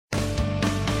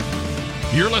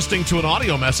You're listening to an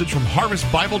audio message from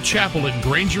Harvest Bible Chapel in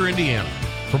Granger, Indiana.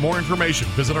 For more information,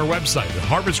 visit our website at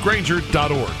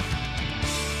harvestgranger.org.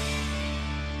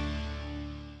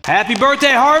 Happy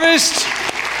birthday, Harvest!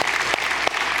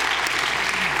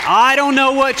 I don't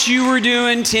know what you were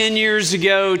doing 10 years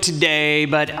ago today,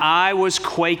 but I was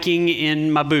quaking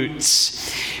in my boots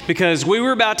because we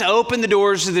were about to open the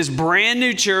doors to this brand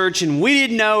new church and we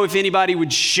didn't know if anybody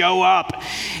would show up.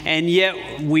 And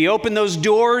yet we opened those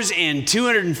doors and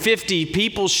 250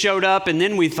 people showed up, and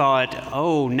then we thought,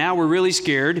 oh, now we're really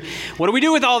scared. What do we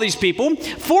do with all these people?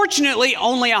 Fortunately,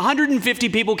 only 150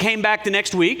 people came back the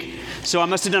next week. So I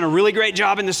must have done a really great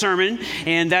job in the sermon,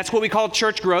 and that's what we call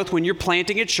church growth when you're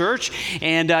planting a church.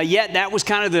 And yet that was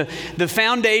kind of the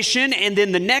foundation. And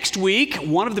then the next week,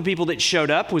 one of the people that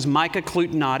showed up was Micah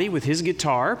Clutinati with his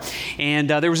guitar. And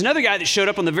there was another guy that showed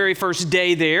up on the very first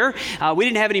day there. We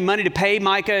didn't have any money to pay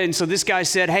Micah, and so this guy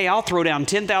said, hey, I'll throw down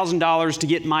 $10,000 to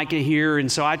get Micah here. And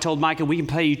so I told Micah, we can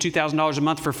pay you $2,000 a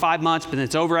month for 5 months, but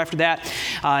it's over after that,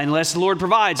 unless the Lord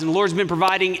provides. And the Lord's been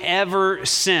providing ever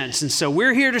since. And so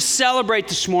we're here to celebrate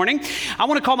this morning. I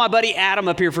want to call my buddy Adam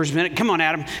up here for a minute. Come on,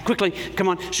 Adam, quickly. Come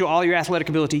on, show all your athletic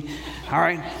ability. All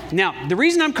right. Now, the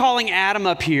reason I'm calling Adam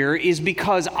up here is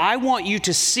because I want you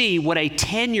to see what a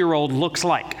 10-year-old looks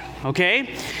like,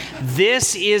 okay?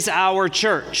 This is our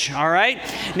church, all right?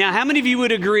 Now, how many of you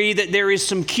would agree that there is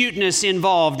some cuteness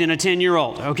involved in a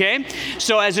 10-year-old, okay?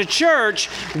 So as a church,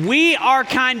 we are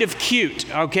kind of cute,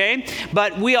 okay?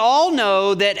 But we all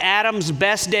know that Adam's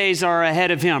best days are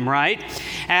ahead of him, right?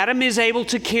 Adam is able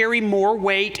to carry more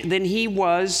weight than he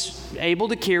was able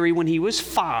to carry when he was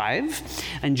 5.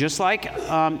 And just like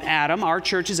Adam, our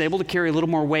church is able to carry a little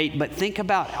more weight, but think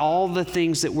about all the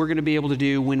things that we're going to be able to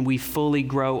do when we fully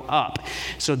grow up.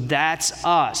 So that's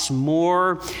us.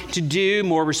 More to do,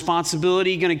 more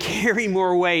responsibility, going to carry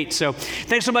more weight. So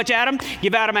thanks so much, Adam.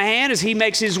 Give Adam a hand as he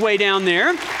makes his way down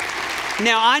there.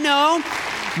 Now, I know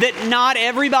that not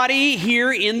everybody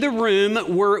here in the room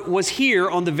was here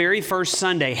on the very first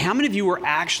Sunday. How many of you were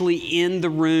actually in the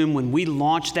room when we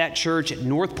launched that church at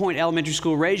North Point Elementary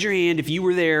School? Raise your hand if you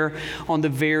were there on the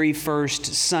very first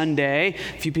Sunday.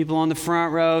 A few people on the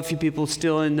front row, a few people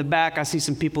still in the back. I see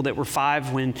some people that were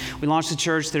 5 when we launched the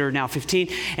church that are now 15.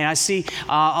 And I see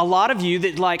a lot of you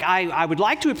that I would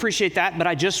like to appreciate that, but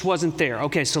I just wasn't there.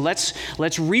 Okay, so let's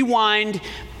rewind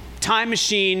time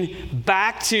machine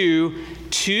back to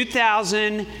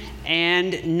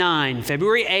 2009,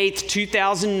 February 8th,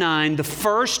 2009, the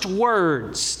first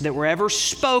words that were ever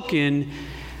spoken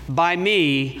by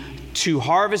me to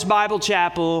Harvest Bible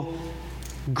Chapel,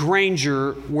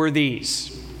 Granger, were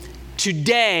these.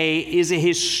 Today is a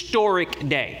historic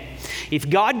day. If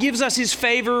God gives us His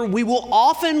favor, we will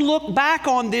often look back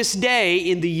on this day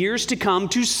in the years to come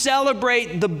to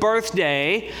celebrate the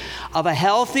birthday of a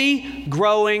healthy,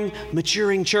 growing,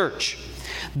 maturing church.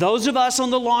 Those of us on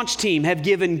the launch team have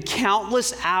given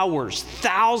countless hours,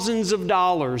 thousands of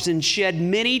dollars, and shed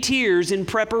many tears in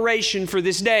preparation for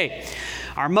this day.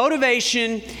 Our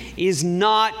motivation is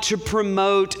not to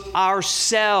promote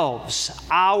ourselves,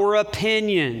 our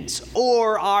opinions,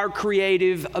 or our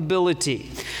creative ability.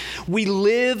 We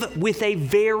live with a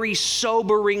very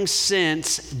sobering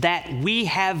sense that we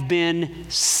have been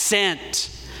sent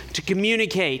to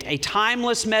communicate a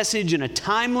timeless message in a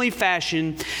timely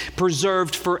fashion,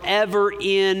 preserved forever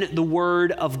in the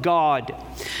Word of God.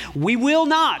 We will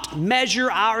not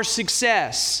measure our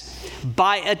success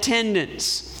by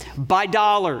attendance, by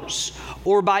dollars,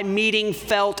 or by meeting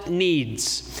felt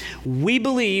needs. We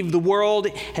believe the world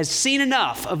has seen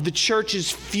enough of the church's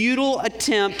futile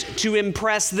attempt to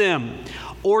impress them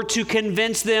or to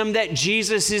convince them that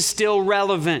Jesus is still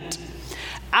relevant.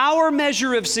 Our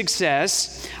measure of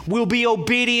success will be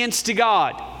obedience to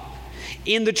God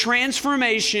in the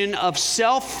transformation of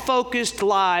self-focused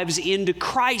lives into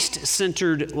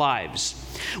Christ-centered lives.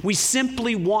 We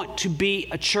simply want to be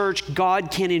a church God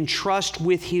can entrust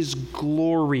with His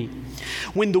glory.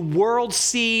 When the world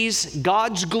sees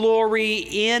God's glory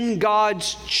in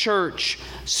God's church,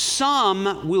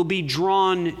 some will be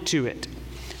drawn to it.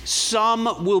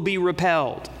 Some will be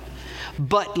repelled.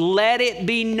 But let it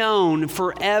be known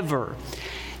forever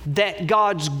that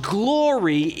God's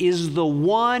glory is the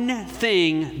one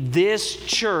thing this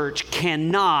church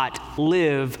cannot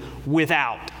live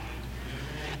without.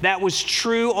 That was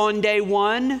true on day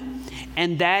one,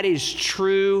 and that is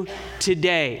true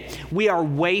today. We are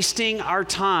wasting our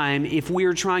time if we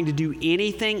are trying to do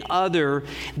anything other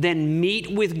than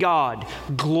meet with God.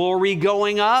 Glory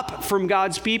going up from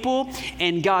God's people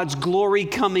and God's glory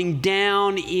coming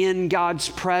down in God's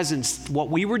presence. What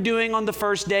we were doing on the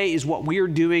first day is what we are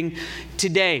doing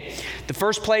today. The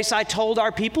first place I told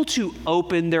our people to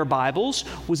open their Bibles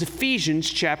was Ephesians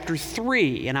chapter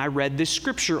 3, and I read this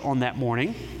scripture on that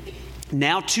morning.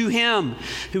 Now to him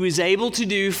who is able to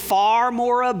do far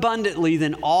more abundantly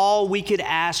than all we could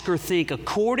ask or think,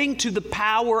 according to the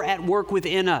power at work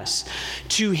within us,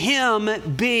 to him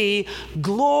be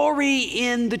glory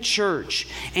in the church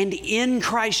and in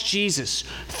Christ Jesus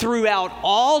throughout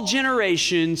all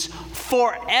generations,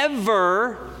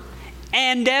 forever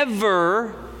and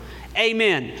ever.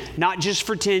 Amen. Not just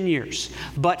for 10 years,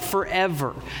 but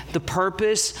forever. The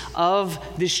purpose of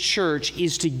this church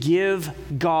is to give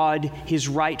God His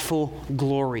rightful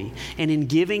glory. And in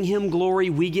giving Him glory,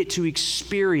 we get to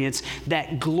experience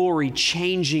that glory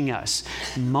changing us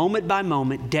moment by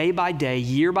moment, day by day,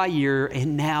 year by year,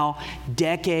 and now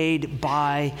decade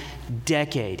by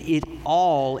decade. It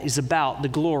all is about the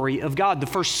glory of God. The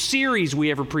first series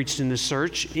we ever preached in this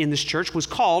church was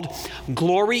called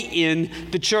Glory in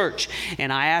the Church.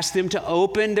 And I asked them to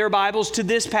open their Bibles to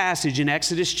this passage in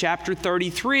Exodus chapter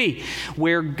 33,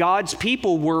 where God's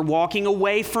people were walking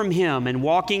away from Him and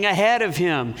walking ahead of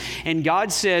Him. And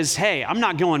God says, hey, I'm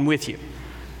not going with you.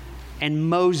 And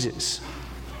Moses,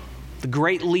 the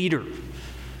great leader,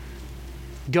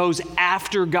 goes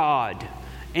after God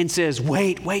and says,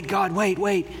 wait, God,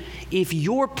 wait. If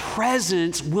your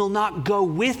presence will not go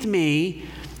with me,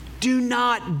 do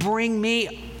not bring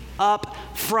me up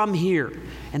from here.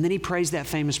 And then he prays that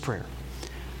famous prayer.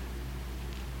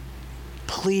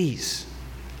 Please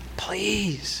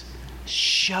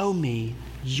show me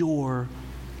your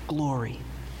glory.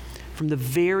 From the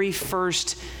very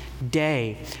first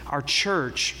day, our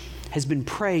church has been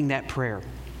praying that prayer.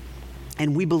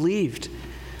 And we believed,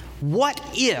 what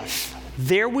if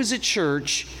there was a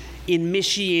church in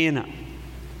Michiana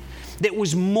that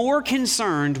was more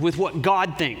concerned with what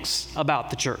God thinks about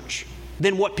the church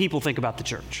than what people think about the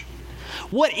church?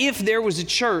 What if there was a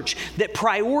church that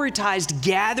prioritized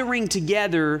gathering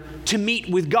together to meet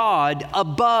with God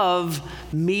above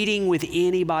meeting with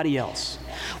anybody else?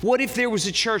 What if there was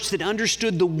a church that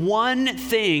understood the one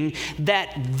thing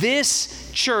that this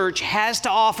church has to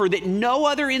offer that no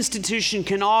other institution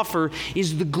can offer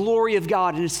is the glory of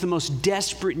God, and it's the most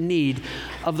desperate need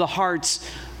of the hearts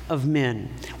of men?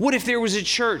 What if there was a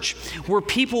church where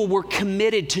people were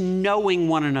committed to knowing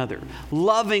one another,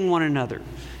 loving one another,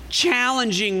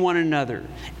 challenging one another,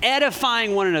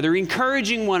 edifying one another,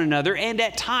 encouraging one another, and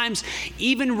at times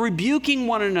even rebuking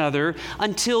one another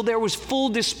until there was full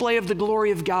display of the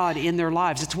glory of God in their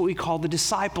lives? That's what we call the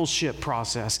discipleship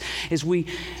process. As we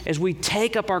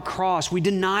take up our cross, we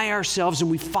deny ourselves and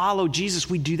we follow Jesus.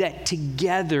 We do that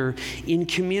together in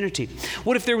community.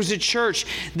 What if there was a church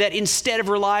that instead of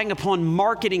relying upon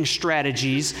marketing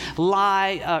strategies,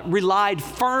 relied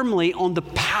firmly on the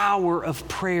power of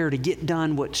prayer to get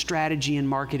done what strategy and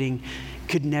marketing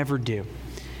could never do?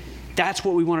 That's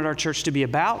what we wanted our church to be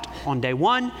about on day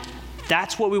one.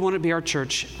 That's what we want to be our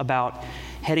church about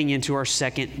heading into our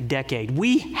second decade.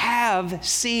 We have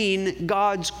seen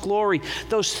God's glory.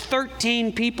 Those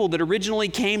 13 people that originally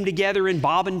came together in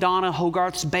Bob and Donna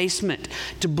Hogarth's basement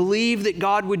to believe that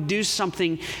God would do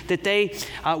something that they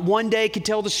one day could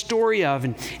tell the story of.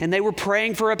 And they were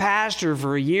praying for a pastor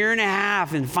for a year and a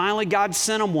half, and finally God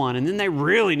sent them one. And then they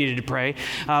really needed to pray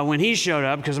when he showed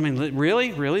up, because,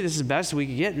 really, this is the best we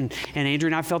could get. And Andrew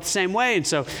and I felt the same way. And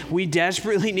so we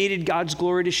desperately needed God's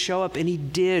glory to show up, and He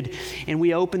did. And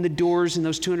we opened the doors, and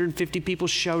those 250 people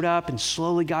showed up, and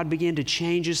slowly God began to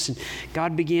change us, and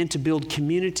God began to build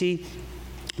community.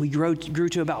 We grew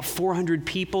to about 400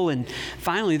 people, and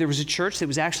finally there was a church that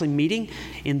was actually meeting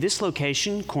in this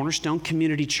location, Cornerstone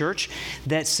Community Church,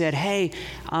 that said, hey,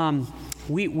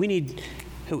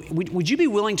 would you be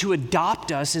willing to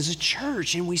adopt us as a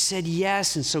church? And we said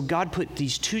yes. And so God put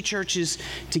these two churches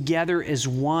together as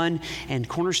one, and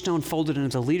Cornerstone folded under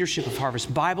the leadership of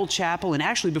Harvest Bible Chapel. And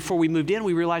actually, before we moved in,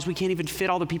 we realized we can't even fit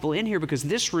all the people in here, because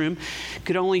this room you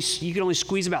could only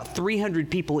squeeze about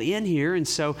 300 people in here. And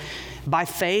so by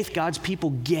faith, God's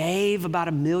people gave about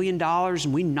 $1 million,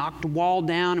 and we knocked the wall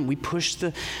down, and we pushed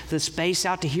the space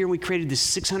out to here, and we created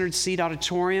this 600-seat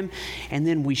auditorium. And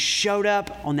then we showed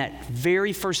up on that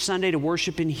very first Sunday to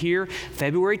worship in here,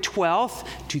 February 12th,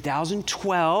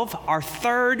 2012, our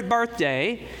third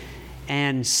birthday,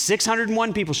 and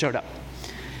 601 people showed up.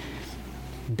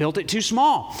 built it too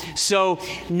small. So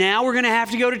now we're going to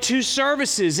have to go to 2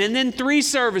 services and then 3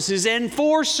 services and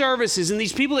 4 services. And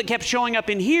these people that kept showing up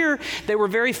in here, they were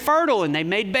very fertile and they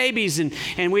made babies and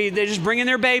they're just bringing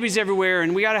their babies everywhere.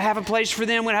 And we got to have a place for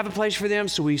them. We have a place for them.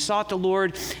 So we sought the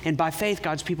Lord, and by faith,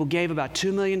 God's people gave about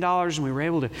 $2 million, and we were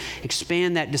able to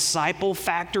expand that disciple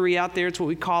factory out there. It's what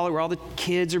we call it, where all the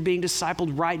kids are being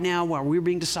discipled right now while we're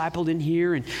being discipled in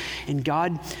here. And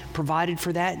God provided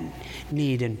for that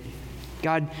need. And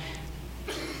God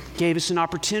gave us an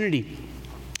opportunity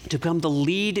to become the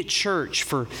lead church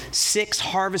for 6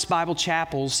 Harvest Bible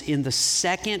Chapels in the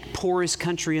second poorest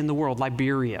country in the world,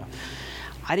 Liberia.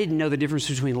 I didn't know the difference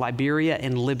between Liberia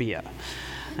and Libya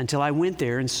until I went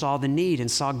there and saw the need and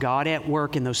saw God at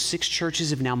work. And those 6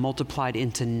 churches have now multiplied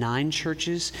into 9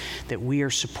 churches that we are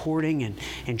supporting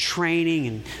and training.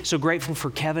 And so grateful for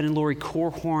Kevin and Lori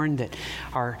Corhorn that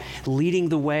are leading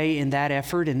the way in that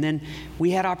effort. And then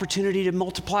we had opportunity to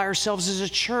multiply ourselves as a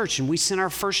church, and we sent our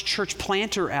first church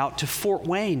planter out to Fort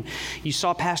Wayne. You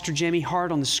saw Pastor Jamie Hart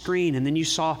on the screen, and then you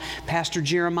saw Pastor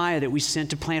Jeremiah that we sent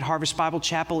to plant Harvest Bible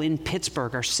Chapel in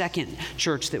Pittsburgh, our second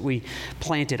church that we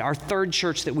planted. Our third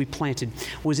church that we planted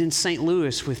was in St.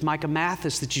 Louis with Micah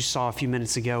Mathis that you saw a few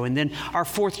minutes ago. And then our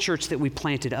 4th church that we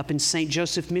planted up in St.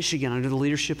 Joseph, Michigan under the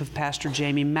leadership of Pastor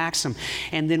Jamie Maxim.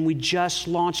 And then we just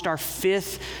launched our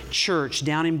 5th church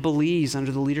down in Belize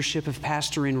under the leadership of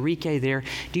Pastor Enrique there.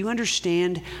 Do you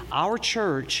understand? Our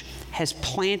church has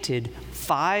planted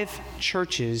 5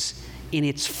 churches in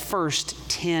its first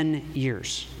 10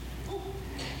 years.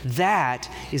 That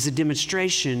is a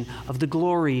demonstration of the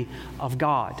glory of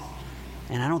God.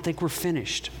 And I don't think we're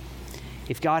finished.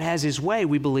 If God has His way,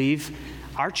 we believe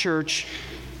our church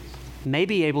may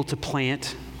be able to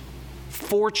plant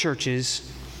 4 churches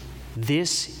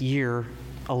this year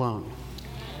alone.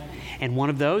 And one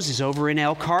of those is over in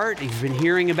Elkhart. You've been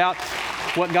hearing about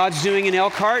what God's doing in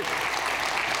Elkhart.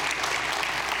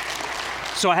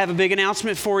 So I have a big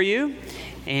announcement for you,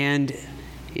 and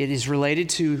it is related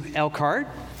to Elkhart.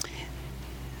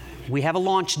 We have a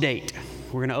launch date.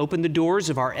 We're going to open the doors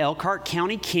of our Elkhart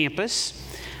County campus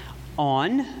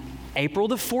on April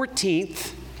the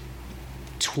 14th,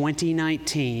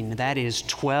 2019. That is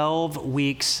 12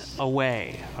 weeks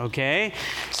away, okay?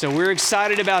 So we're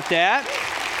excited about that.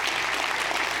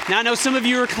 Now, I know some of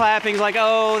you are clapping like,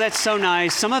 oh, that's so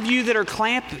nice. Some of you that are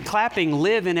clapping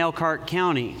live in Elkhart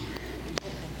County.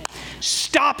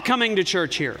 Stop coming to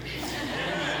church here.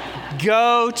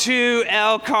 Go to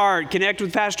Elkhart. Connect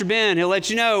with Pastor Ben. He'll let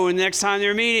you know when the next time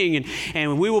they're meeting,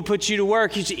 and we will put you to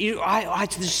work.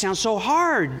 This sounds so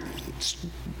hard.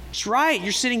 It's right.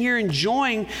 You're sitting here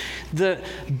enjoying the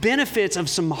benefits of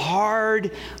some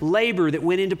hard labor that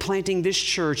went into planting this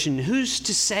church. And who's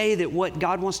to say that what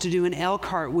God wants to do in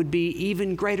Elkhart would be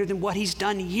even greater than what He's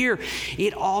done here?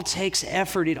 It all takes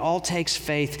effort. It all takes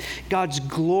faith. God's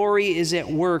glory is at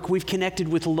work. We've connected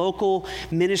with local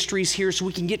ministries here so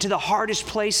we can get to the hardest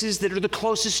places that are the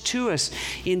closest to us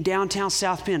in downtown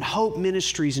South Bend. Hope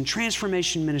Ministries and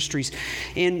Transformation Ministries.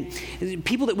 And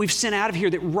people that we've sent out of here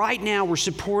that right now we're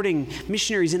supporting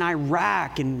missionaries in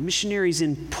Iraq and missionaries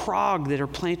in Prague that are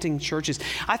planting churches.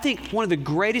 I think one of the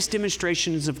greatest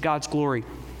demonstrations of God's glory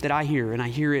that I hear, and I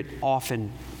hear it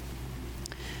often,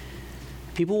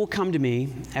 people will come to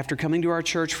me after coming to our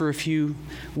church for a few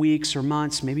weeks or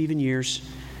months, maybe even years,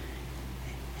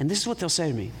 and this is what they'll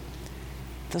say to me.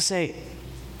 They'll say,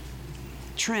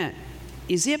 Trent,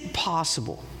 is it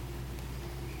possible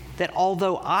that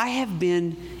although I have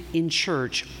been in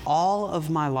church all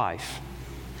of my life,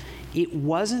 it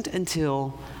wasn't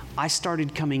until I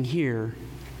started coming here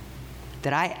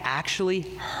that I actually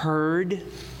heard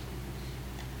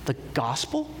the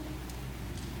gospel?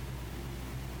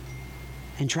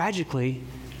 And tragically,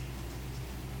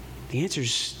 the answer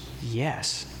is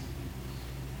yes.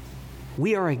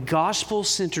 We are a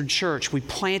gospel-centered church. We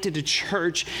planted a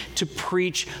church to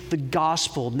preach the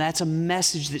gospel. And that's a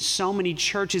message that so many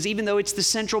churches, even though it's the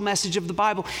central message of the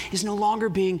Bible, is no longer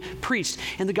being preached.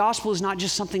 And the gospel is not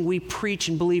just something we preach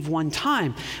and believe one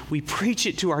time. We preach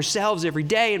it to ourselves every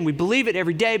day, and we believe it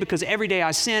every day because every day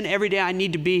I sin, every day I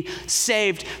need to be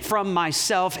saved from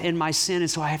myself and my sin. And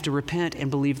so I have to repent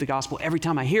and believe the gospel every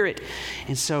time I hear it.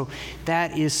 And so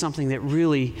that is something that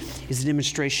really is a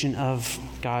demonstration of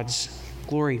God's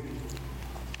glory.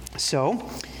 So,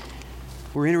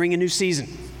 we're entering a new season.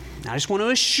 I just want to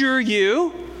assure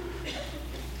you,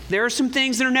 there are some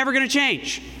things that are never going to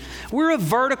change. We're a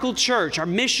vertical church. Our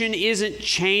mission isn't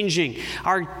changing.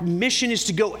 Our mission is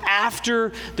to go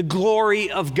after the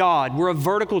glory of God. We're a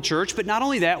vertical church, but not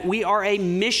only that, we are a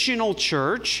missional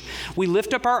church. We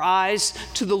lift up our eyes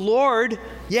to the Lord,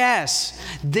 yes.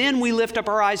 Then we lift up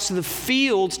our eyes to the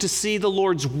fields to see the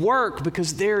Lord's work,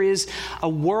 because there is a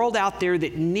world out there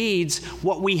that needs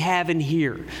what we have in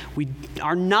here. We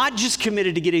are not just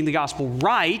committed to getting the gospel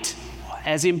right,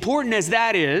 as important as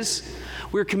that is.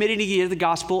 We're committed to get the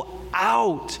gospel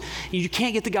out. You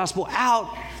can't get the gospel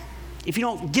out if you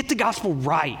don't get the gospel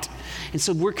right. And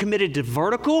so we're committed to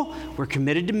vertical, we're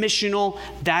committed to missional.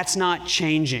 That's not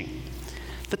changing.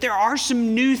 But there are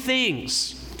some new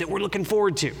things that we're looking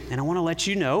forward to. And I want to let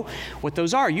you know what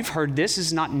those are. You've heard this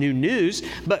is not new news,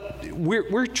 but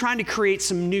we're trying to create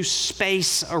some new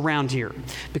space around here,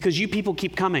 because you people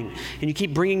keep coming and you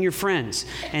keep bringing your friends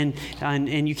and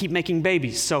you keep making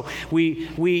babies. So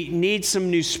we need some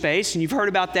new space, and you've heard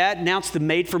about that. Announced the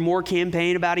Made for More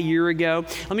campaign about a year ago.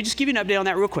 Let me just give you an update on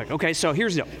that real quick. Okay, so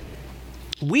here's the deal.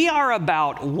 We are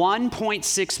about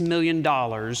 $1.6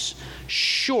 million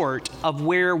short of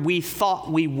where we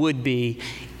thought we would be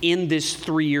in this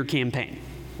 3-year campaign.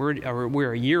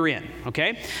 We're a year in,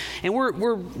 okay? And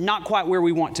we're not quite where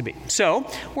we want to be. So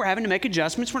we're having to make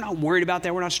adjustments. We're not worried about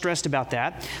that. We're not stressed about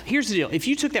that. Here's the deal. If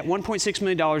you took that $1.6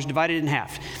 million, divided it in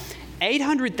half,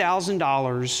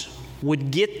 $800,000 would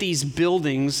get these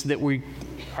buildings that we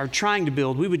are trying to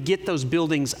build, we would get those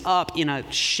buildings up in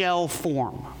a shell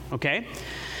form, okay?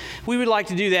 We would like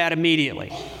to do that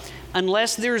immediately.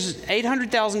 Unless there's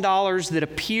 $800,000 that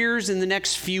appears in the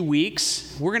next few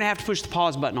weeks, we're going to have to push the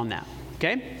pause button on that,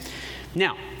 okay?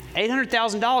 Now,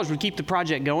 $800,000 would keep the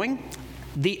project going.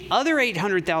 The other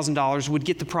 $800,000 would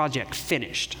get the project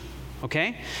finished,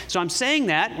 okay? So I'm saying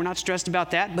that, we're not stressed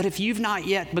about that, but if you've not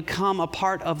yet become a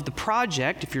part of the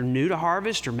project, if you're new to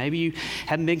Harvest, or maybe you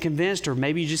haven't been convinced, or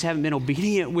maybe you just haven't been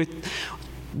obedient with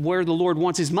where the Lord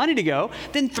wants his money to go,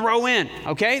 then throw in,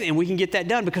 okay? And we can get that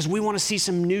done, because we want to see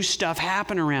some new stuff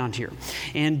happen around here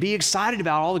and be excited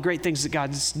about all the great things that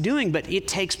God's doing. But it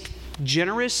takes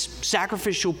generous,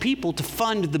 sacrificial people to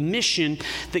fund the mission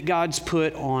that God's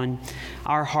put on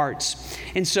our hearts.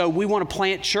 And so we want to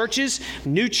plant churches,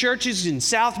 new churches in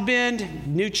South Bend,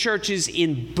 new churches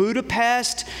in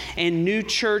Budapest, and new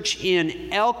church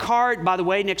in Elkhart. By the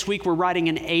way, next week we're writing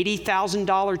an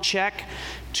 $80,000 check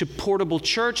to Portable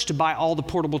Church to buy all the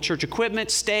portable church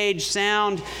equipment, stage,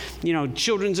 sound,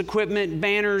 children's equipment,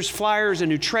 banners, flyers, a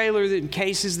new trailer,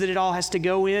 cases that it all has to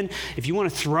go in. If you want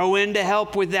to throw in to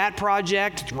help with that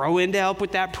project, throw in to help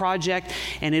with that project,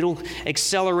 and it'll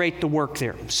accelerate the work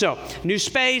there. So, new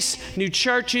space, new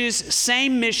churches,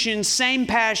 same mission, same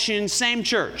passion, same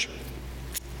church.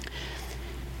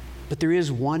 But there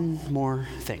is one more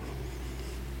thing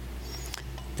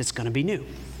that's going to be new.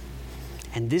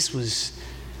 And this was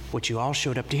what you all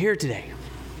showed up to hear today.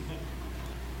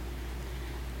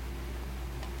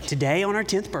 Today, on our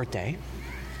 10th birthday,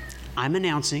 I'm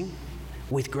announcing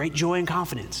with great joy and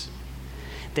confidence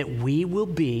that we will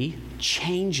be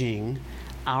changing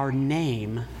our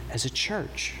name as a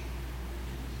church.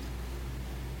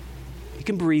 You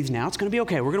can breathe now. It's going to be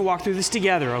okay. We're going to walk through this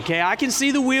together, okay? I can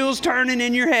see the wheels turning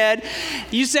in your head.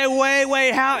 You say,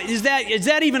 wait, how is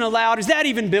that even allowed? Is that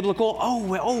even biblical?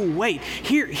 Oh, wait.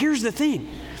 Here's the thing.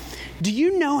 Do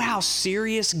you know how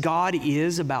serious God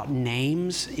is about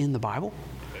names in the Bible?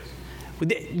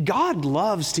 God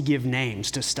loves to give names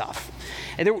to stuff.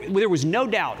 And there was no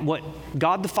doubt what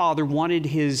God the Father wanted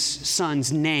his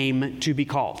Son's name to be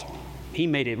called. He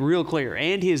made it real clear.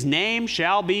 And his name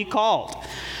shall be called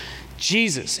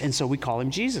Jesus. And so we call him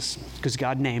Jesus because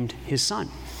God named his Son.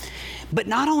 But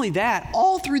not only that,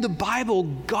 all through the Bible,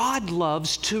 God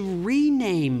loves to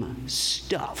rename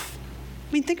stuff.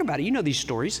 I mean, think about it. You know these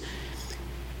stories.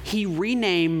 He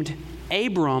renamed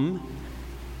Abraham.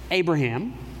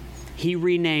 He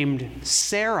renamed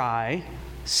Sarai,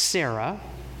 Sarah.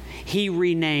 He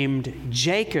renamed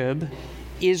Jacob,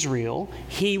 Israel.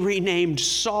 He renamed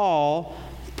Saul,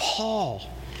 Paul,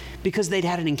 because they'd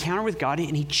had an encounter with God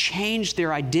and he changed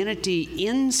their identity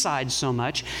inside so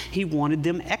much, he wanted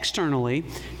them externally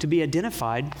to be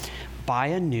identified by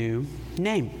a new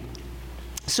name.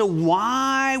 So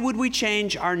why would we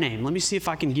change our name? Let me see if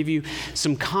I can give you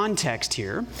some context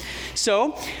here.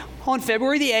 So on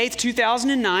February the 8th,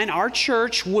 2009, our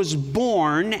church was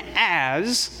born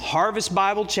as Harvest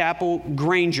Bible Chapel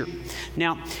Granger.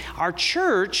 Now, our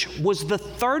church was the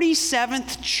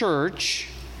 37th church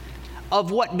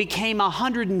of what became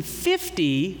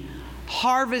 150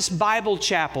 Harvest Bible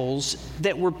Chapels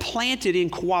that were planted in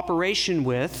cooperation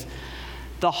with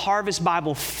the Harvest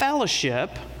Bible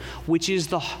Fellowship, which is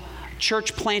the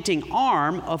church planting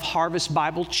arm of Harvest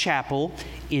Bible Chapel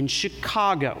in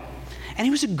Chicago. And it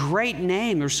was a great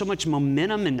name. There's so much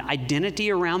momentum and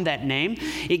identity around that name.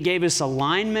 It gave us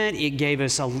alignment. It gave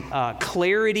us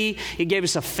clarity. It gave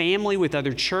us a family with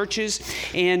other churches.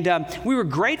 And we were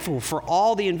grateful for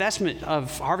all the investment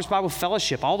of Harvest Bible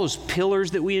Fellowship, all those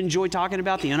pillars that we enjoy talking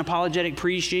about, the unapologetic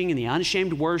preaching and the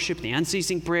unashamed worship, the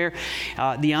unceasing prayer,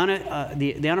 the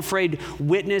unafraid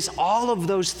witness. All of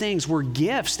those things were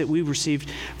gifts that we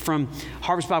received from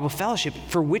Harvest Bible Fellowship,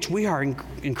 for which we are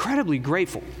incredibly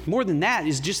grateful. More than that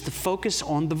is just the focus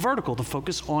on the vertical, the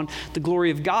focus on the glory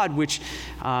of God, which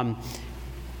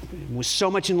was so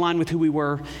much in line with who we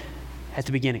were at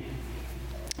the beginning.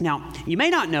 Now, you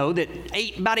may not know that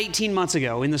about 18 months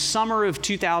ago, in the summer of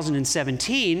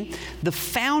 2017, the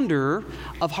founder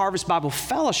of Harvest Bible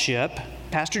Fellowship,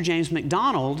 Pastor James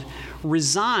McDonald,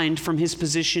 resigned from his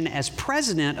position as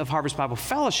president of Harvest Bible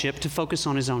Fellowship to focus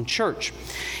on his own church.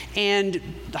 And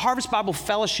the Harvest Bible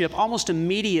Fellowship almost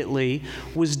immediately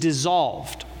was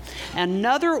dissolved.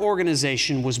 Another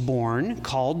organization was born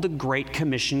called the Great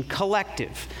Commission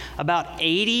Collective. About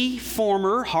 80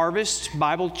 former Harvest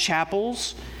Bible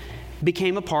chapels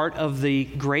became a part of the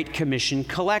Great Commission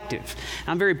Collective.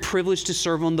 I'm very privileged to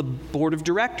serve on the board of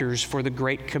directors for the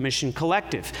Great Commission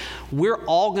Collective. We're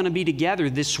all going to be together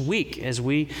this week as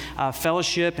we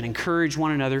fellowship and encourage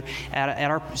one another at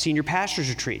our senior pastors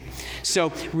retreat.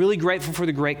 So really grateful for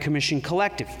the Great Commission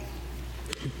Collective.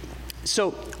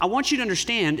 So I want you to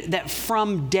understand that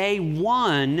from day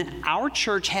one, our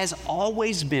church has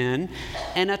always been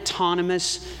an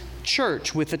autonomous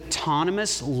church with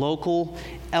autonomous local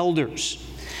elders.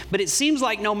 But it seems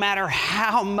like no matter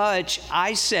how much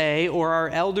I say or our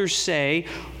elders say,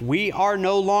 we are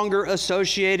no longer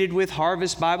associated with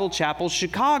Harvest Bible Chapel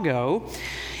Chicago,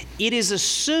 it is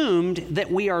assumed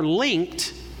that we are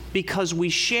linked because we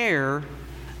share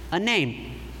a name.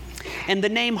 And the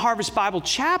name Harvest Bible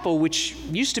Chapel, which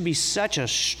used to be such a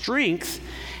strength,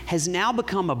 has now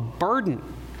become a burden.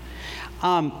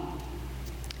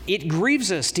 It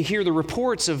grieves us to hear the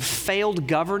reports of failed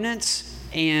governance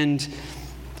and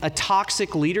a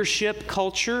toxic leadership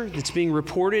culture that's being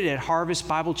reported at Harvest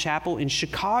Bible Chapel in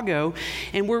Chicago.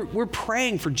 And we're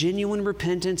praying for genuine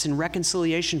repentance and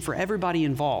reconciliation for everybody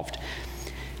involved.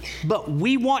 But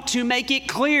we want to make it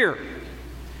clear,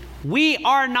 we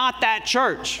are not that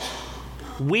church.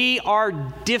 We are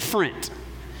different.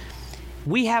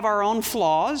 We have our own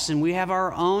flaws and we have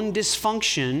our own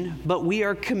dysfunction, but we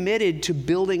are committed to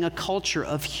building a culture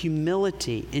of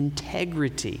humility,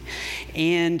 integrity,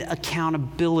 and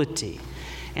accountability.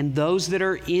 And those that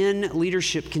are in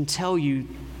leadership can tell you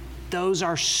those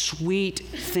are sweet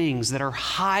things that are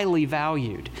highly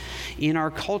valued in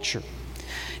our culture.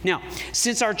 Now,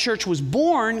 since our church was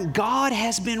born, God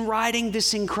has been writing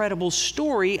this incredible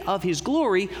story of His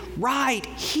glory right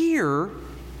here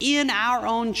in our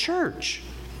own church.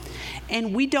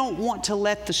 And we don't want to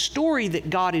let the story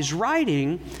that God is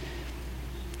writing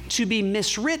to be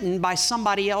miswritten by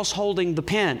somebody else holding the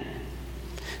pen.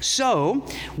 So,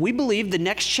 we believe the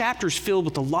next chapter is filled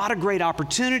with a lot of great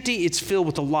opportunity. It's filled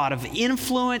with a lot of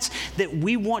influence that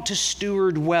we want to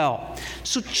steward well.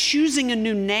 So, choosing a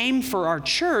new name for our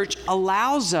church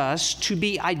allows us to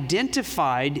be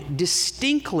identified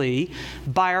distinctly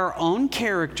by our own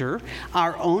character,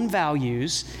 our own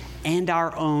values, and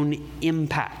our own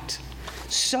impact.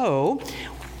 So,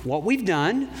 what we've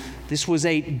done, this was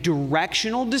a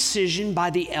directional decision by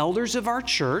the elders of our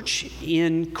church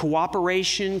in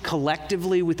cooperation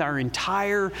collectively with our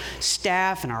entire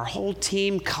staff and our whole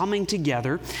team coming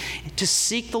together to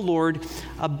seek the Lord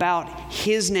about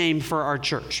His name for our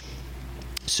church.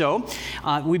 So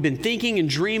we've been thinking and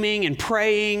dreaming and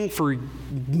praying for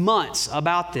months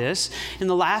about this. In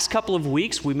the last couple of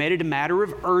weeks, we made it a matter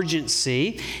of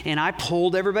urgency, and I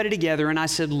pulled everybody together and I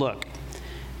said, look,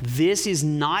 this is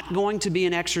not going to be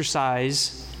an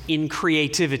exercise in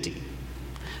creativity.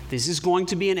 This is going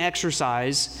to be an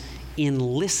exercise in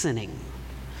listening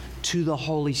to the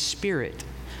Holy Spirit.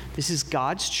 This is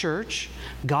God's church.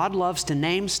 God loves to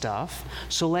name stuff,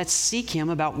 so let's seek Him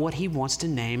about what He wants to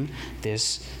name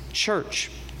this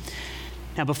church.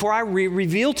 Now, before I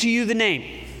reveal to you the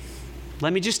name,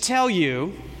 let me just tell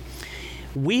you,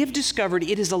 we have discovered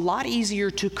it is a lot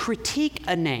easier to critique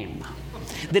a name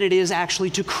than it is actually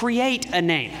to create a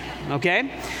name,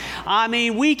 okay? I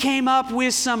mean, we came up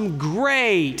with some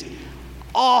great,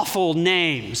 awful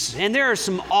names. And there are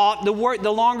some,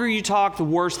 the longer you talk, the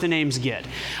worse the names get.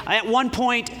 At one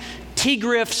point, T.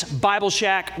 Griff's Bible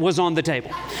Shack was on the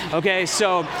table, okay?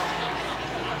 So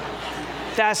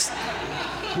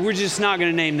we're just not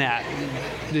going to name that,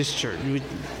 this church.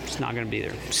 It's not going to be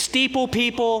there. Steeple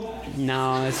people?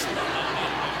 No,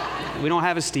 we don't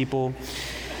have a steeple.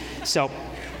 So,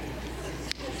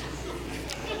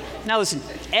 now listen,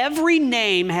 every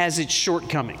name has its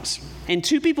shortcomings. And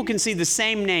two people can see the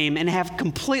same name and have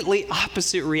completely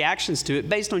opposite reactions to it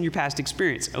based on your past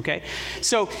experience, okay?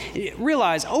 So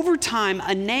realize over time,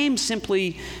 a name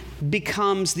simply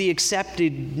becomes the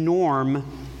accepted norm,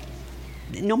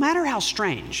 no matter how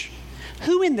strange.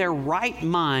 Who in their right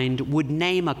mind would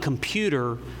name a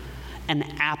computer an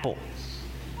Apple?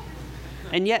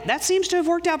 And yet that seems to have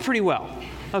worked out pretty well,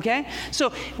 okay?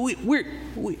 So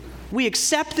we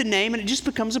accept the name and it just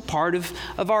becomes a part of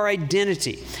our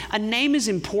identity. A name is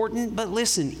important, but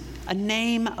listen, a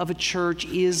name of a church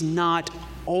is not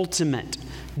ultimate.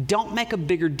 Don't make a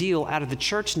bigger deal out of the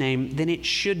church name than it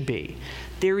should be.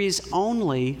 There is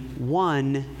only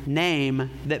one name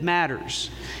that matters.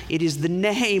 It is the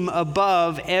name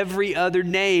above every other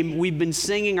name. We've been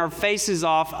singing our faces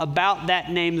off about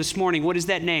that name this morning. What is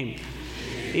that name?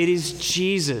 It is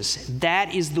Jesus.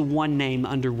 That is the one name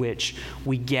under which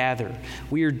we gather.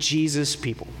 We are Jesus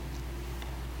people.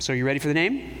 So are you ready for the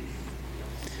name?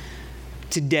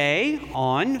 Today,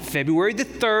 on February the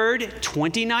 3rd,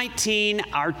 2019,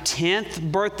 our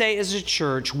 10th birthday as a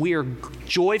church, we are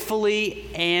joyfully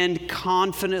and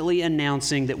confidently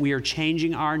announcing that we are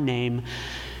changing our name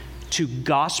to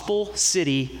Gospel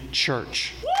City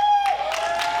Church.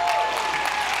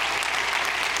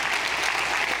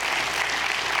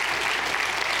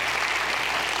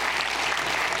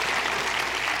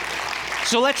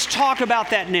 So let's talk about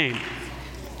that name.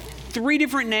 3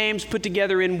 different names put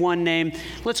together in one name.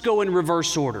 Let's go in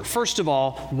reverse order. First of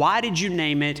all, why did you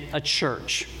name it a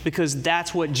church? Because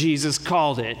that's what Jesus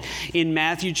called it. In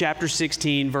Matthew chapter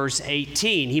 16, verse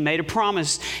 18, he made a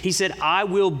promise. He said, I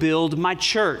will build my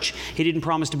church. He didn't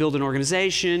promise to build an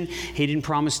organization. He didn't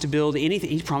promise to build anything.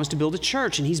 He promised to build a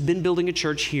church, and he's been building a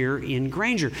church here in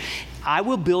Granger. I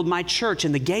will build my church,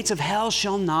 and the gates of hell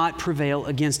shall not prevail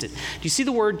against it. Do you see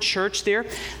the word church there?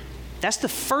 That's the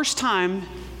first time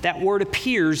that word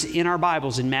appears in our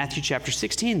Bibles in Matthew chapter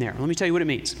 16 there. Let me tell you what it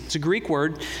means. It's a Greek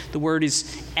word. The word is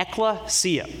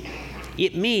ekklesia.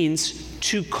 It means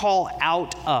to call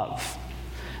out of.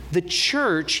 The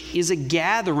church is a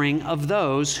gathering of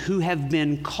those who have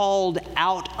been called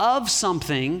out of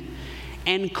something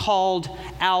and called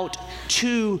out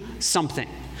to something.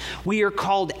 We are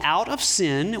called out of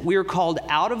sin, we are called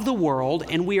out of the world,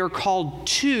 and we are called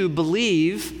to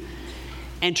believe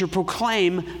and to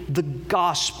proclaim the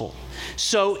gospel.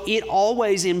 So it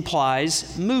always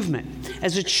implies movement.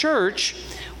 As a church,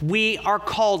 we are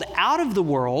called out of the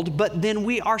world, but then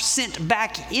we are sent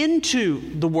back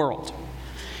into the world.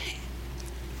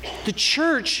 The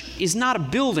church is not a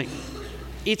building.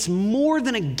 It's more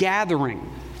than a gathering.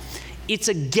 It's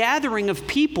a gathering of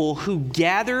people who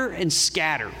gather and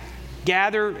scatter.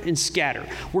 Gather and scatter.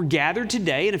 We're gathered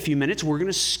today. In a few minutes, we're going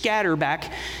to scatter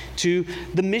back to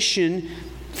the mission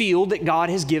field that God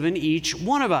has given each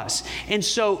one of us. And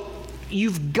so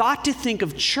you've got to think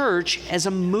of church as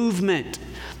a movement.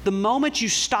 The moment you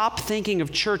stop thinking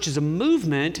of church as a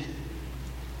movement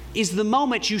is the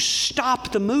moment you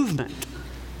stop the movement.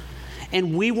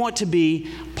 And we want to be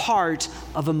part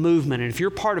of a movement. And if you're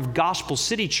part of Gospel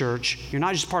City Church, you're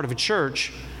not just part of a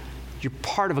church, you're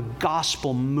part of a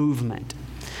gospel movement.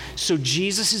 So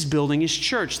Jesus is building his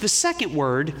church. The second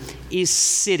word is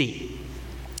city.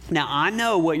 Now, I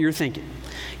know what you're thinking.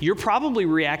 You're probably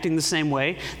reacting the same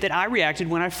way that I reacted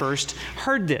when I first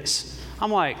heard this.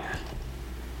 I'm like,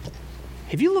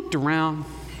 have you looked around?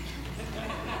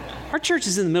 Our church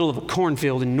is in the middle of a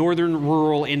cornfield in northern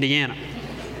rural Indiana,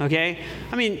 okay?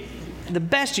 I mean, the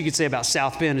best you could say about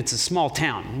South Bend, it's a small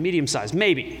town, medium-sized,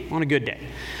 maybe, on a good day.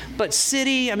 But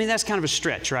city, I mean, that's kind of a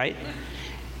stretch, right?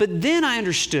 But then I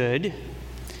understood,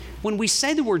 when we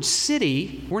say the word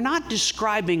city, we're not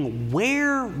describing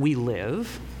where we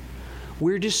live,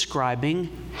 we're describing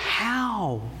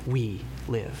how we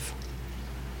live.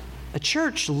 A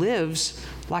church lives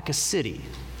like a city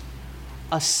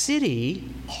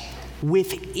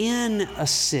within a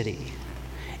city.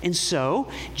 And so,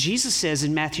 Jesus says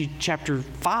in Matthew chapter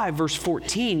 5, verse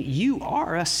 14, you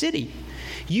are a city.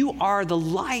 You are the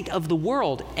light of the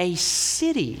world. A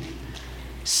city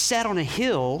set on a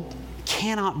hill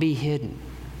cannot be hidden.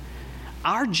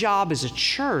 Our job as a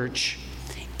church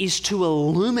is to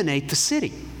illuminate the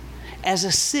city as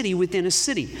a city within a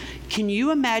city. Can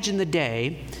you imagine the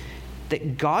day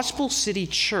that Gospel City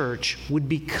Church would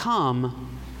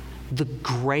become the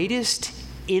greatest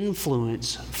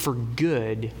influence for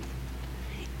good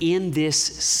in this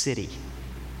city?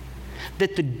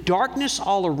 that the darkness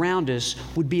all around us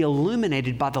would be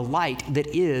illuminated by the light that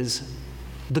is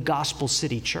the Gospel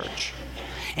City Church.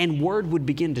 And word would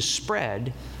begin to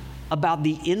spread about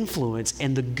the influence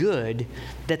and the good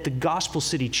that the Gospel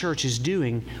City Church is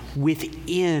doing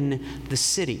within the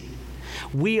city.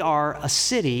 We are a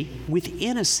city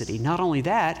within a city. Not only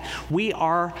that, we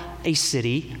are a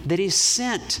city that is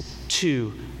sent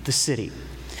to the city.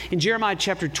 In Jeremiah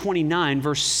chapter 29,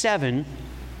 verse 7,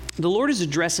 the Lord is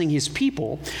addressing his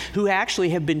people who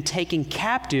actually have been taken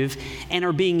captive and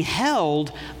are being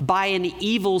held by an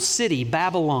evil city,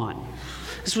 Babylon.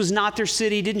 This was not their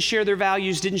city, didn't share their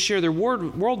values, didn't share their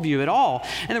worldview at all.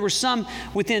 And there were some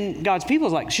within God's people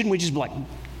like, shouldn't we just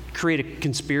create a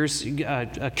conspiracy,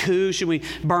 a coup? Should we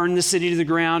burn the city to the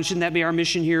ground? Shouldn't that be our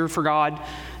mission here for God?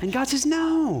 And God says,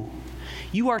 no.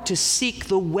 You are to seek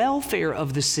the welfare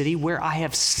of the city where I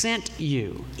have sent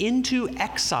you into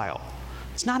exile.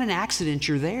 It's not an accident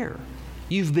you're there.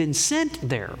 You've been sent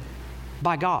there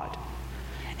by God.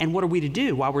 And what are we to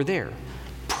do while we're there?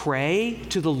 Pray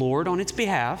to the Lord on its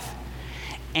behalf,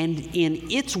 and in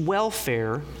its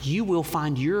welfare, you will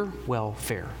find your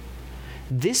welfare.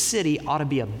 This city ought to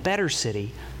be a better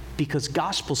city because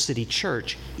Gospel City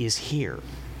Church is here.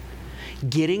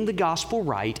 Getting the gospel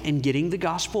right and getting the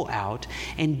gospel out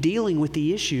and dealing with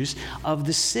the issues of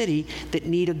the city that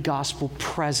need a gospel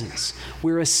presence.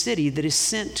 We're a city that is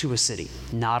sent to a city.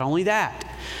 Not only that,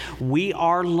 we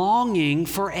are longing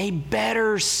for a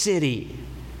better city.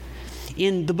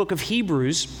 In the book of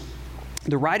Hebrews,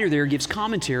 the writer there gives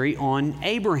commentary on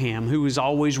Abraham, who was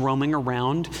always roaming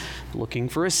around looking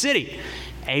for a city.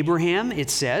 Abraham, it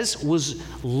says, was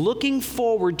looking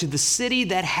forward to the city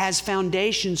that has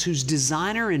foundations, whose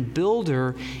designer and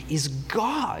builder is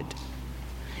God.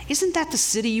 Isn't that the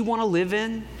city you want to live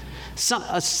in?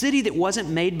 A city that wasn't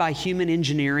made by human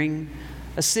engineering,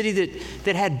 a city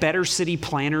that had better city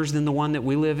planners than the one that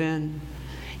we live in?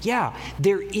 Yeah,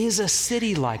 there is a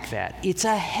city like that. It's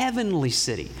a heavenly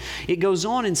city. It goes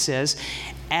on and says,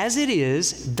 as it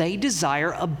is, they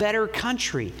desire a better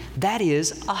country, that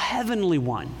is, a heavenly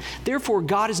one. Therefore,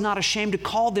 God is not ashamed to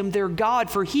call them their God,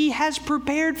 for he has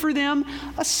prepared for them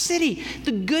a city.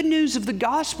 The good news of the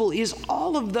gospel is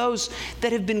all of those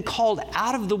that have been called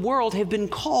out of the world have been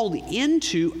called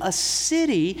into a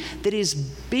city that is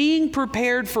being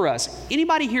prepared for us.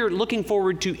 Anybody here looking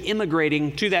forward to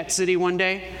immigrating to that city one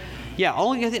day? Yeah,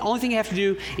 the only thing you have to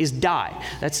do is die.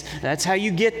 That's how you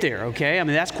get there, okay? I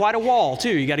mean, that's quite a wall,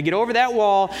 too. You got to get over that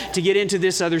wall to get into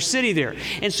this other city there.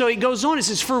 And so it goes on, it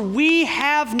says, for we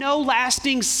have no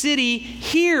lasting city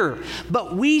here,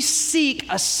 but we seek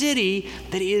a city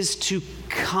that is to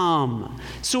come.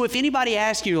 So if anybody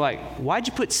asks you, like, why'd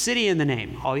you put city in the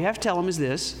name? All you have to tell them is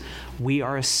this: we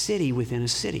are a city within a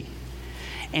city.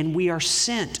 And we are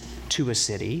sent to a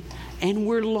city, and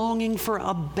we're longing for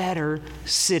a better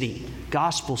city.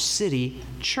 Gospel City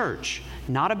Church.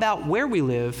 Not about where we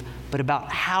live, but about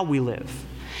how we live.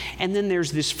 And then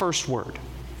there's this first word,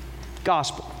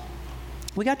 gospel.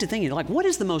 We got to thinking, like, what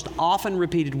is the most often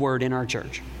repeated word in our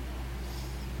church?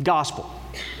 Gospel.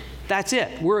 That's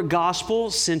it. We're a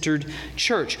gospel-centered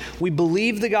church. We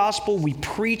believe the gospel, we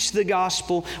preach the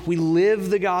gospel, we live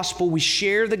the gospel, we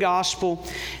share the gospel.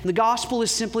 And the gospel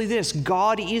is simply this: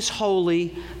 God is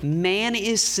holy, man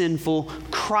is sinful,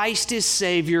 Christ is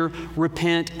Savior,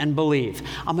 repent and believe.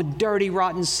 I'm a dirty,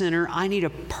 rotten sinner. I need a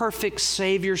perfect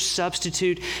Savior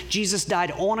substitute. Jesus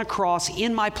died on a cross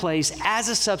in my place as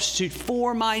a substitute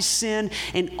for my sin,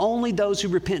 and only those who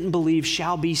repent and believe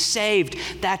shall be saved.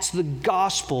 That's the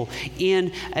gospel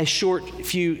in a short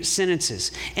few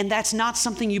sentences. And that's not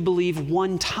something you believe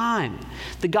one time.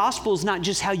 The gospel is not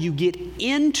just how you get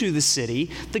into the city.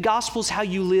 The gospel is how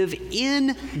you live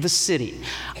in the city.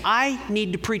 I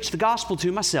need to preach the gospel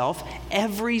to myself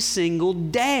every single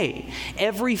day.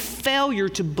 Every failure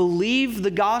to believe the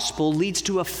gospel leads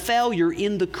to a failure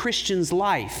in the Christian's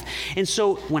life. And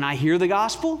so when I hear the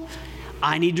gospel,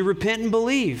 I need to repent and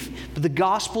believe. But the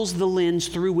gospel's the lens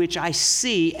through which I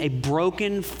see a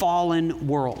broken, fallen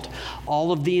world.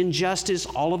 All of the injustice,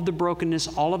 all of the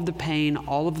brokenness, all of the pain,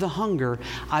 all of the hunger,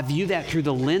 I view that through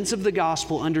the lens of the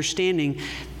gospel, understanding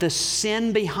the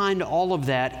sin behind all of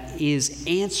that is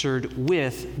answered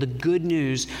with the good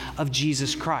news of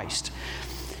Jesus Christ.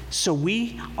 So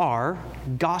we are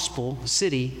Gospel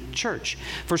City Church.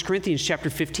 1 Corinthians chapter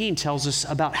 15 tells us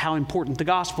about how important the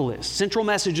gospel is. Central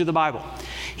message of the Bible.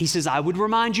 He says, I would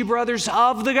remind you, brothers,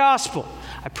 of the gospel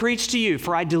I preached to you,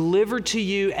 for I delivered to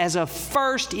you as of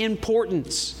first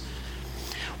importance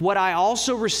what I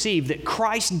also received, that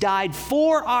Christ died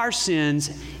for our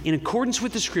sins in accordance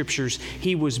with the Scriptures.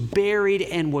 He was buried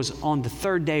and was on the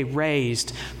third day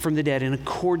raised from the dead in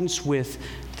accordance with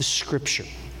the Scripture.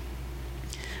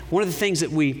 One of the things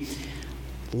that we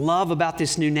love about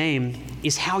this new name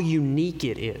is how unique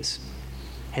it is.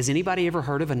 Has anybody ever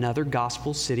heard of another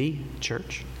Gospel City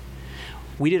church?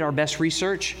 We did our best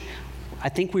research. I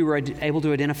think we were able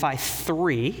to identify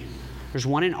 3. There's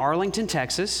one in Arlington,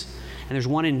 Texas, and there's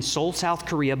one in Seoul, South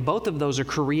Korea. Both of those are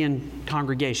Korean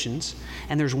congregations.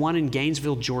 And there's one in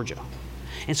Gainesville, Georgia.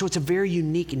 And so it's a very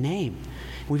unique name.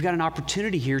 We've got an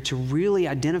opportunity here to really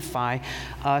identify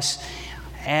us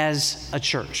as a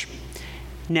church.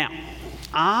 Now,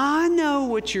 I know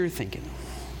what you're thinking.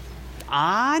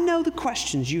 I know the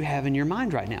questions you have in your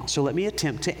mind right now. So let me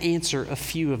attempt to answer a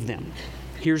few of them.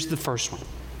 Here's the first one.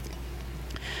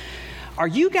 Are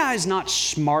you guys not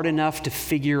smart enough to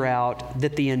figure out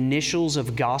that the initials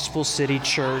of Gospel City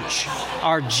Church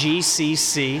are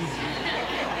GCC?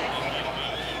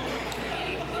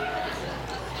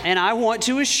 And I want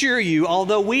to assure you,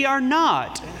 although we are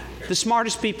not the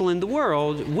smartest people in the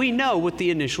world, we know what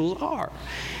the initials are.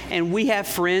 And we have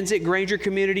friends at Granger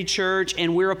Community Church,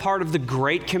 and we're a part of the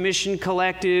Great Commission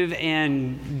Collective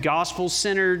and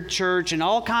Gospel-Centered Church and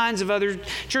all kinds of other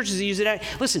churches that use it.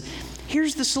 Listen,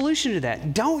 here's the solution to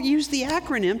that. Don't use the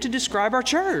acronym to describe our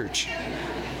church.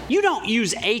 You don't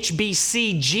use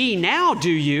HBCG now,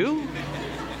 do you?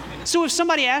 So if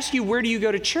somebody asks you, where do you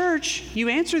go to church? You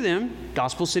answer them,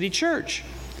 Gospel City Church.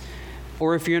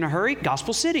 Or if you're in a hurry,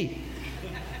 Gospel City.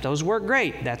 Those work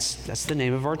great. That's the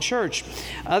name of our church.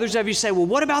 Others of you say, well,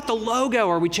 what about the logo?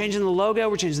 Are we changing the logo?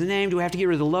 We're changing the name. Do we have to get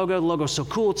rid of the logo? The logo's so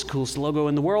cool. It's the coolest logo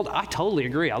in the world. I totally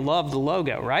agree. I love the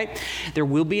logo, right? There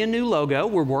will be a new logo.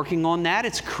 We're working on that.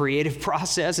 It's a creative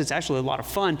process. It's actually a lot of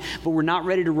fun, but we're not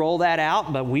ready to roll that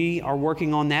out, but we are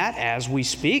working on that as we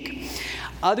speak.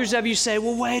 Others of you say,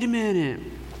 well, wait a minute.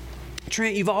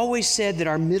 Trent, you've always said that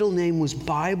our middle name was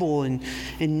Bible, and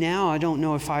now I don't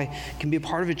know if I can be a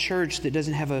part of a church that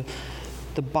doesn't have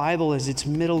the Bible as its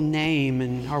middle name,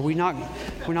 and we're not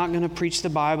going to preach the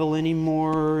Bible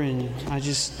anymore, and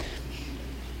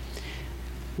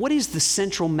what is the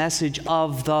central message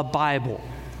of the Bible?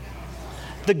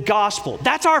 The gospel.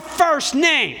 That's our first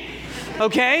name,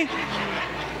 okay?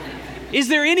 Is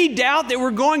there any doubt that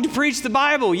we're going to preach the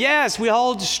Bible? Yes, we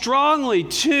hold strongly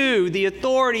to the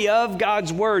authority of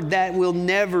God's Word. That will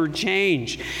never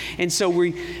change. And so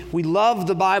we love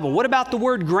the Bible. What about the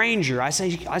word Granger? I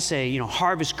say,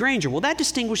 Harvest Granger. Well, that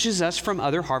distinguishes us from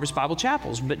other Harvest Bible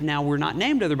Chapels. But now we're not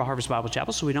named other Harvest Bible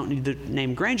Chapels, so we don't need the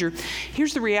name Granger.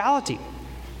 Here's the reality.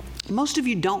 Most of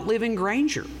you don't live in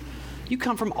Granger. You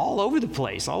come from all over the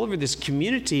place, all over this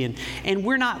community, and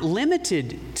we're not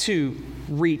limited to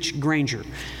reach Granger.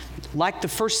 Like the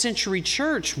first century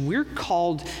church, we're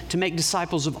called to make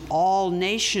disciples of all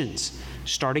nations,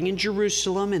 starting in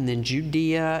Jerusalem and then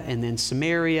Judea and then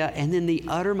Samaria and then the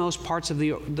uttermost parts of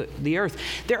the earth.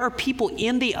 There are people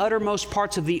in the uttermost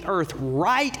parts of the earth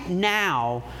right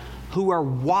now who are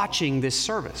watching this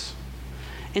service.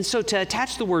 And so to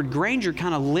attach the word Granger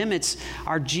kind of limits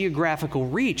our geographical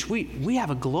reach. We have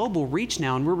a global reach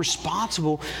now, and we're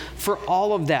responsible for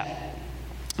all of that.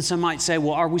 Some might say,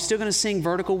 well, are we still going to sing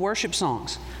vertical worship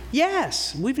songs?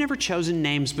 Yes. We've never chosen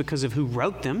names because of who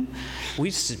wrote them.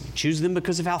 We choose them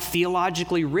because of how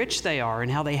theologically rich they are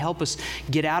and how they help us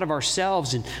get out of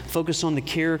ourselves and focus on the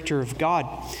character of God.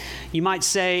 You might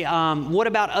say, what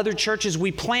about other churches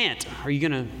we plant? Are you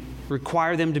going to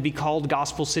require them to be called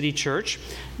Gospel City Church?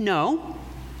 No.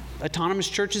 Autonomous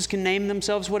churches can name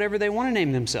themselves whatever they want to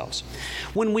name themselves.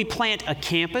 When we plant a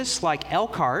campus like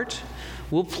Elkhart,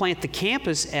 we'll plant the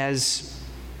campus as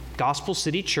Gospel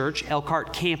City Church,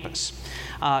 Elkhart Campus.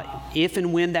 If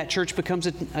and when that church becomes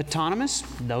autonomous,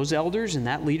 those elders and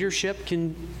that leadership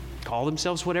can call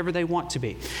themselves whatever they want to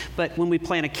be. But when we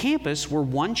plant a campus, we're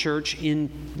one church in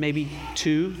maybe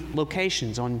 2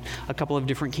 locations on a couple of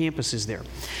different campuses there.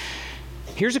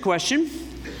 Here's a question.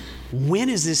 When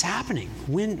is this happening?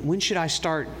 When should I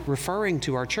start referring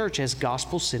to our church as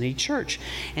Gospel City Church?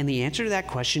 And the answer to that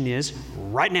question is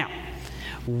right now.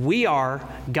 We are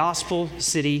Gospel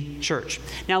City Church.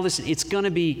 Now listen, it's going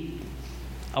to be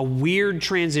a weird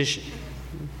transition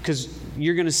because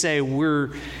you're going to say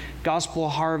we're Gospel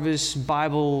Harvest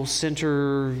Bible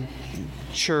Center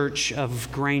Church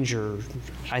of Granger,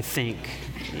 I think,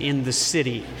 in the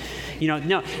city.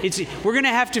 No, we're going to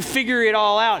have to figure it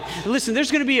all out. Listen, there's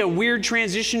going to be a weird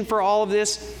transition for all of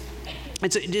this.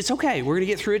 It's okay. We're going to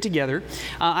get through it together.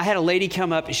 I had a lady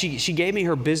come up. She gave me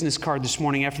her business card this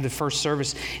morning after the first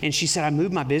service, and she said, I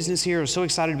moved my business here. I was so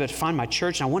excited about to find my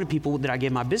church, and I wanted people that I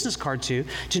gave my business card to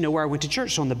know where I went to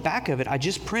church. So on the back of it, I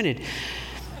just printed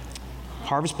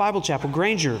Harvest Bible Chapel,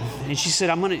 Granger. And she said,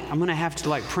 I'm gonna have to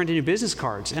like print new business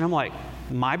cards. And I'm like,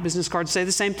 my business cards say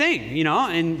the same thing, you know,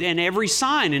 and every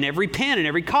sign and every pen and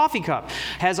every coffee cup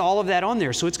has all of that on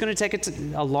there. So it's going to take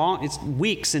it's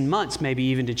weeks and months maybe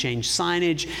even to change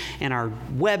signage and our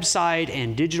website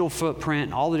and digital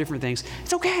footprint, all the different things.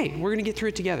 It's okay. We're going to get through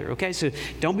it together, okay? So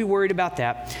don't be worried about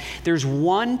that. There's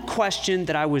one question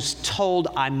that I was told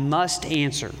I must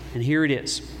answer, and here it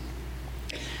is.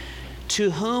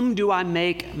 To whom do I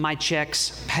make my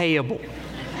checks payable?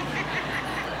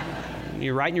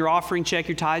 You're writing your offering check,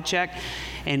 your tithe check,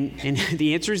 and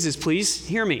the answer is this. Please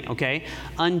hear me, okay?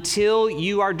 Until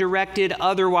you are directed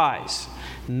otherwise,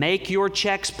 make your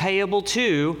checks payable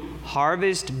to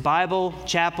Harvest Bible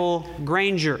Chapel,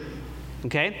 Granger,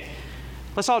 okay?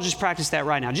 Let's all just practice that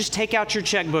right now. Just take out your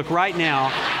checkbook right now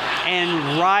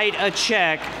and write a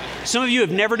check. Some of you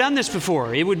have never done this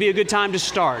before. It would be a good time to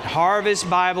start. Harvest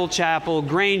Bible Chapel,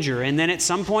 Granger, and then at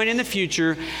some point in the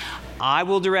future, I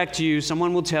will direct you.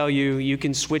 Someone will tell you. You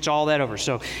can switch all that over.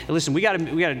 So listen, we got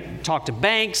to talk to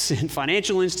banks and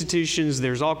financial institutions.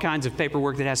 There's all kinds of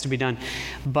paperwork that has to be done,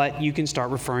 but you can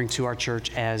start referring to our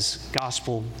church as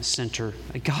Gospel Center,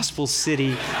 a Gospel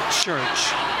City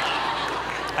Church.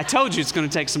 I told you it's going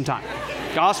to take some time.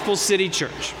 Gospel City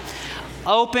Church.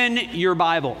 Open your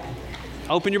Bible.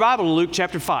 Open your Bible to Luke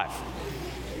chapter 5.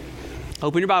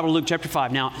 Open your Bible to Luke chapter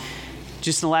 5. Now,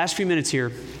 just in the last few minutes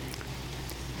here,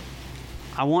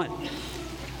 I want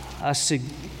us to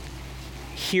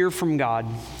hear from God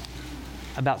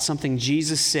about something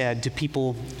Jesus said to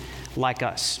people like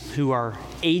us who are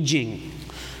aging.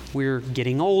 We're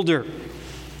getting older.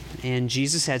 And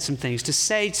Jesus had some things to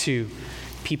say to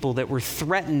people that were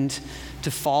threatened to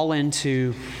fall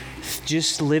into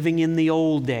just living in the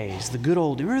old days, the good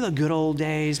old, remember the good old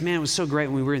days? Man, it was so great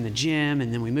when we were in the gym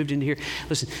and then we moved into here.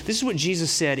 Listen, this is what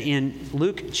Jesus said in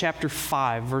Luke chapter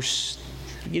 5,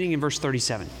 beginning in verse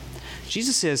 37.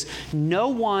 Jesus says, no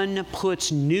one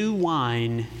puts new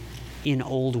wine in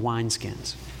old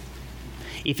wineskins.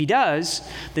 If he does,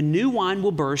 the new wine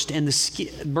will burst the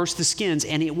skins,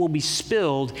 and it will be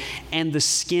spilled, and the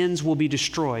skins will be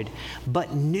destroyed.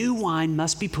 But new wine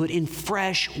must be put in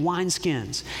fresh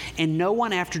wineskins. And no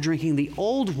one, after drinking the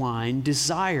old wine,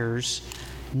 desires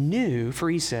new, for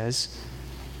he says,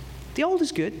 the old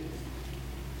is good.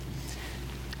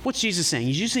 What's Jesus saying?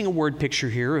 He's using a word picture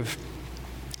here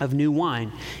of new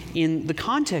wine. In the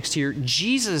context here,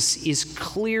 Jesus is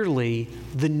clearly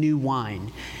the new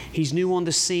wine. He's new on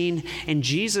the scene, and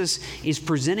Jesus is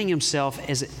presenting himself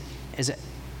as a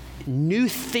new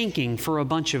thinking for a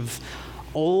bunch of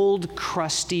old,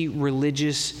 crusty,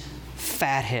 religious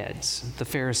fatheads, the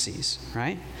Pharisees,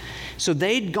 right? So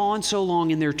they'd gone so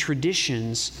long in their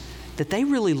traditions that they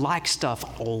really liked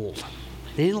stuff old.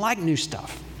 They didn't like new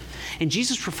stuff. And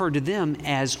Jesus referred to them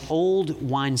as old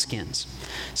wineskins.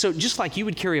 So just like you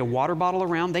would carry a water bottle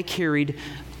around, they carried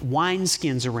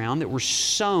wineskins around that were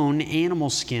sewn animal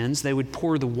skins. They would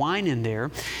pour the wine in there.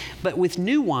 But with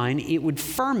new wine, it would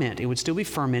ferment. It would still be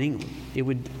fermenting. It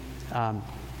would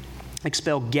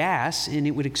expel gas, and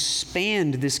it would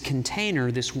expand this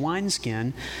container, this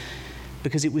wineskin,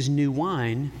 because it was new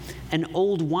wine. An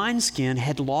old wineskin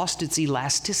had lost its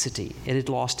elasticity. It had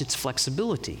lost its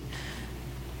flexibility.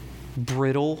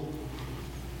 Brittle,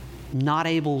 not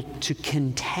able to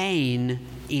contain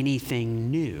anything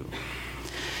new.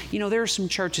 You know, there are some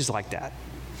churches like that.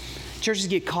 Churches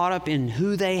get caught up in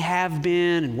who they have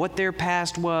been and what their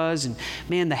past was, and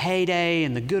man, the heyday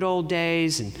and the good old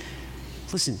days. And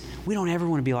listen, we don't ever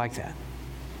want to be like that.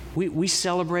 We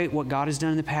celebrate what God has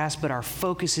done in the past, but our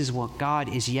focus is what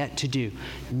God is yet to do.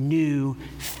 New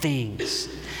things.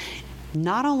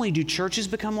 Not only do churches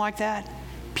become like that,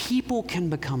 people can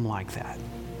become like that.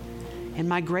 And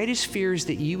my greatest fear is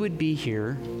that you would be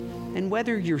here, and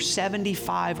whether you're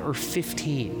 75 or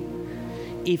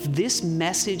 15, if this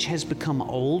message has become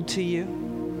old to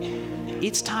you,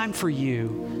 it's time for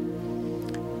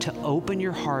you to open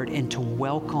your heart and to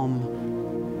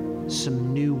welcome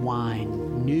some new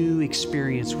wine, new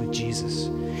experience with Jesus.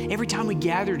 Every time we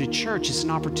gather to church, it's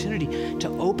an opportunity to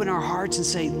open our hearts and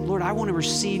say, Lord, I want to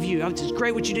receive you. It's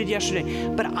great what you did yesterday,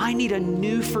 but I need a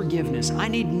new forgiveness. I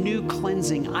need new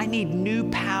cleansing. I need new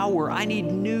power. I need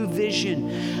new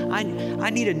vision. I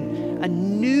need a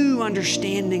new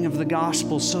understanding of the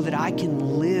gospel so that I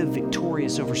can live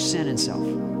victorious over sin and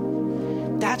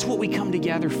self. That's what we come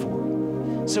together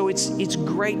for. So it's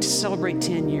great to celebrate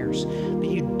 10 years, but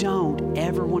you don't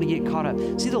ever want to get caught up.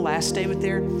 See the last statement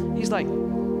there? He's like,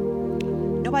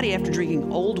 nobody after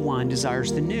drinking old wine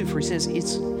desires the new, for he says,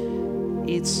 it's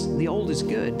the old is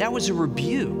good. That was a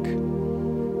rebuke.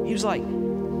 He was like,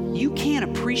 you can't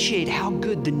appreciate how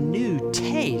good the new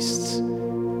tastes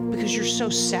because you're so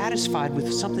satisfied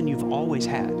with something you've always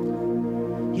had.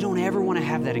 You don't ever want to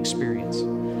have that experience.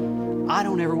 I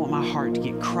don't ever want my heart to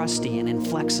get crusty and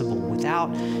inflexible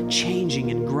without changing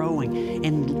and growing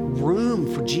and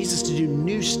room for Jesus to do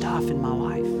new stuff in my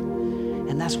life.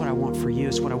 And that's what I want for you.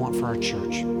 It's what I want for our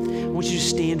church. I want you to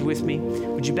stand with me.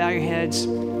 Would you bow your heads?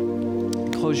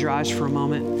 Close your eyes for a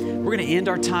moment. We're going to end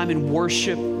our time in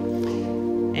worship.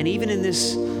 And even in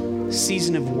this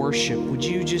season of worship, would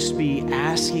you just be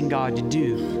asking God to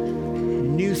do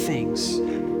new things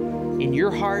in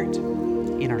your heart,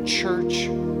 in our church?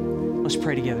 Let's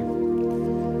pray together.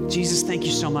 Jesus, thank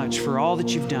you so much for all that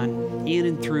you've done in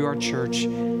and through our church.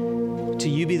 To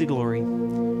you be the glory.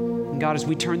 And God, as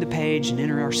we turn the page and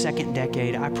enter our second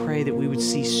decade, I pray that we would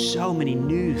see so many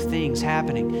new things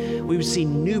happening. We would see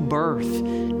new birth,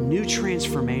 new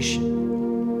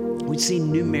transformation. We'd see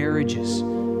new marriages,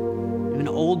 even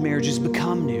old marriages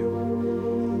become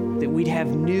new. That we'd have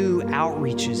new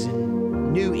outreaches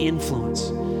and new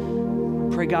influence.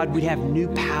 Pray, God, we'd have new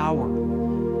power,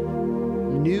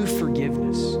 new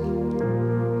forgiveness,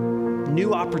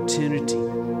 new opportunity.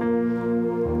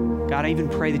 God, I even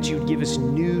pray that you would give us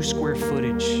new square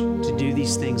footage to do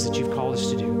these things that you've called us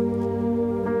to do.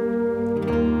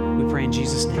 We pray in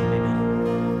Jesus' name, amen.